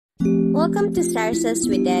Welcome to Sarsa's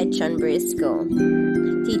with Ed School.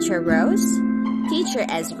 Teacher Rose, Teacher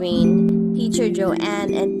Ezreen, Teacher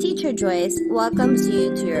Joanne, and Teacher Joyce welcomes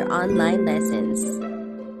you to your online lessons.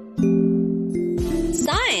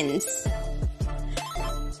 Science!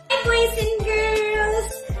 Hi boys and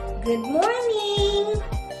girls! Good morning!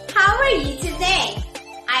 How are you today?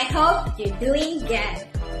 I hope you're doing good.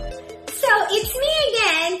 So it's me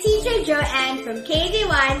again, Teacher Joanne from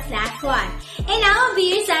Kg1/1, and I'll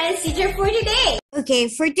be your science teacher for today. Okay,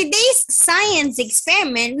 for today's science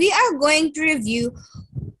experiment, we are going to review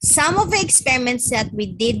some of the experiments that we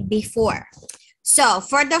did before. So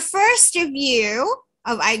for the first review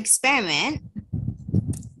of our experiment,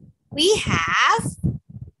 we have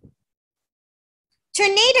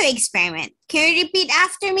tornado experiment. Can you repeat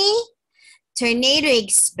after me? Tornado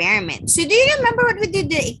experiment. So do you remember what we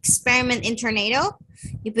did the experiment in tornado?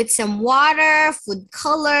 You put some water, food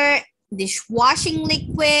color, dishwashing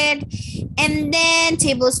liquid, and then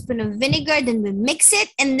tablespoon of vinegar. Then we mix it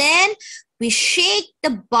and then we shake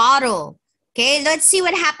the bottle. Okay, let's see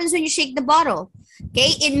what happens when you shake the bottle.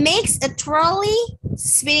 Okay, it makes a twirly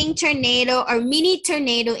spinning tornado or mini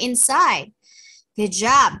tornado inside. Good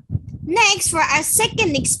job. Next, for our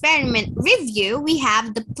second experiment review, we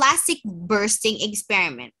have the plastic bursting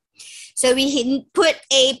experiment. So we put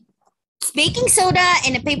a baking soda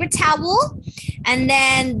in a paper towel, and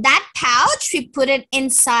then that pouch, we put it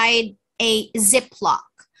inside a Ziploc.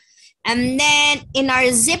 And then in our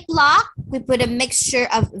Ziploc, we put a mixture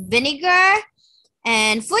of vinegar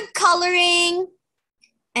and food coloring,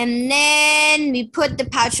 and then we put the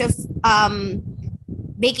pouch of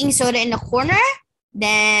baking soda in the corner.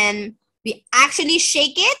 Then we actually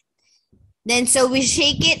shake it. So we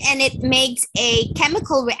shake it and it makes a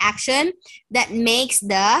chemical reaction that makes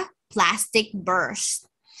the plastic burst.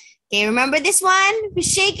 Okay, remember this one? We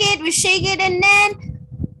shake it, and then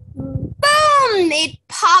boom, it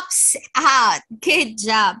pops out. Good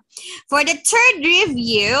job. For the third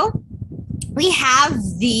review, we have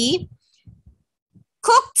the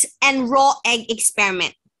cooked and raw egg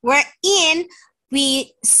experiment, wherein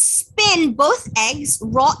we spin both eggs,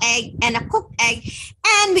 raw egg and a cooked egg,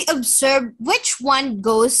 and we observe which one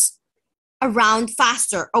goes around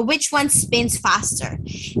faster or which one spins faster.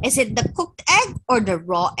 Is it the cooked egg or the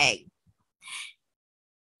raw egg?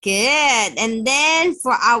 Good. And then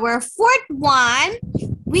for our fourth one,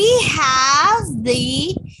 we have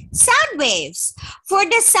the sound waves. For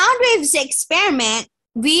the sound waves experiment,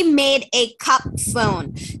 we made a cup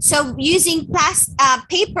phone. So using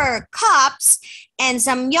paper cups and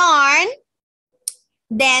some yarn,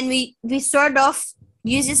 then we sort of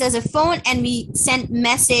use this as a phone and we send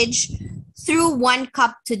message through one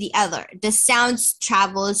cup to the other. The sounds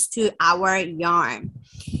travels to our yarn.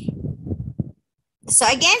 So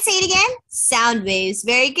again, say it again. Sound waves.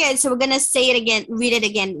 Very good. So we're going to say it again, read it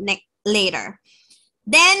again later.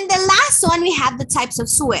 Then the last one, we have the types of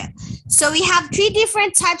soil. So we have 3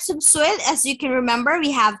 different types of soil. As you can remember,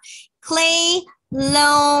 we have clay,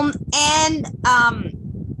 loam, and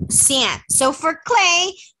sand. So for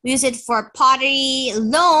clay, we use it for pottery.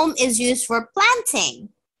 Loam is used for planting.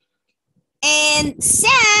 And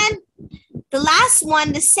sand, the last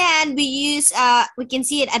one, the sand, we use, we can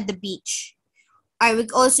see it at the beach. Or we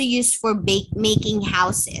also use for making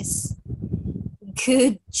houses.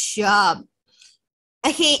 Good job.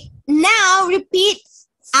 Okay, now repeat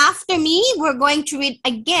after me. We're going to read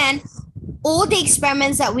again all the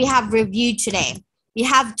experiments that we have reviewed today. We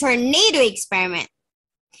have tornado experiment.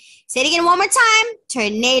 Say it again one more time.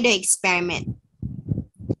 Tornado experiment.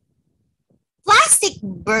 Plastic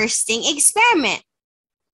bursting experiment.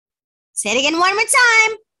 Say it again one more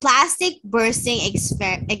time. Plastic bursting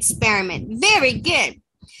experiment. Very good.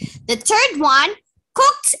 The third one,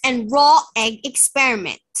 cooked and raw egg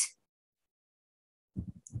experiment.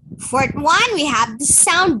 Fourth one, we have the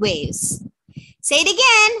sound waves. Say it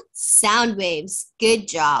again, sound waves. Good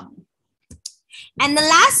job. And the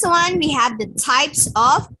last one, we have the types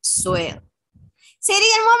of soil. Say it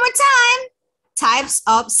again one more time. Types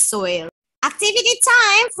of soil. Activity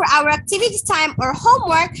time. For our activity time or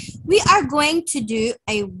homework, we are going to do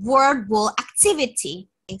a word wall activity.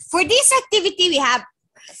 For this activity, we have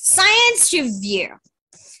science review.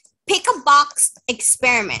 Pick a box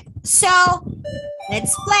experiment. So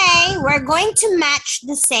let's play. We're going to match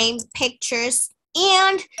the same pictures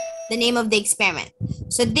and the name of the experiment.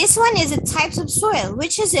 So this one is the types of soil.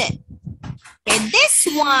 Which is it? Okay, this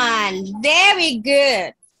one. Very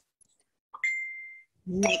good.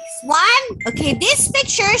 Next one. Okay, this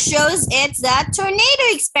picture shows it's the tornado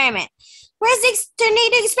experiment. Where's the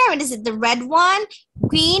tornado experiment? Is it the red one,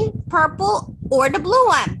 green, purple, or the blue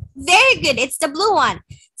one? Very good. It's the blue one.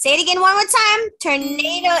 Say it again one more time.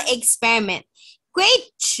 Tornado experiment. Great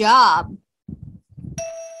job.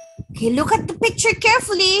 Okay, look at the picture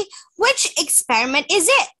carefully. Which experiment is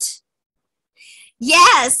it?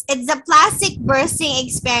 Yes, it's the plastic bursting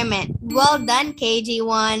experiment. Well done,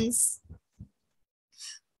 KG1s.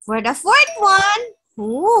 For the fourth one,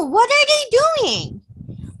 ooh, what are they doing?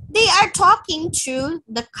 They are talking through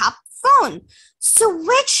the cup phone. So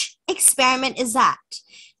which experiment is that?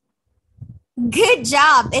 Good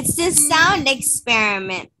job. It's the sound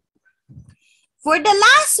experiment. For the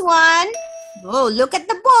last one, oh, look at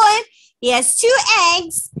the boy. He has 2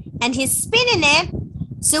 eggs and he's spinning it.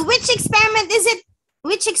 So which experiment is it?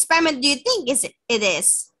 Which experiment do you think it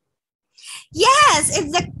is? Yes,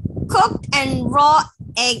 it's the cooked and raw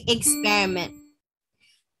egg experiment.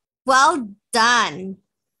 Well done.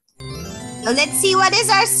 So let's see what is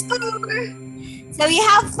our score. So you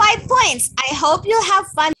have 5 points. I hope you'll have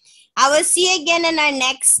fun. I will see you again in our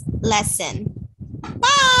next lesson.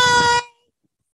 Bye!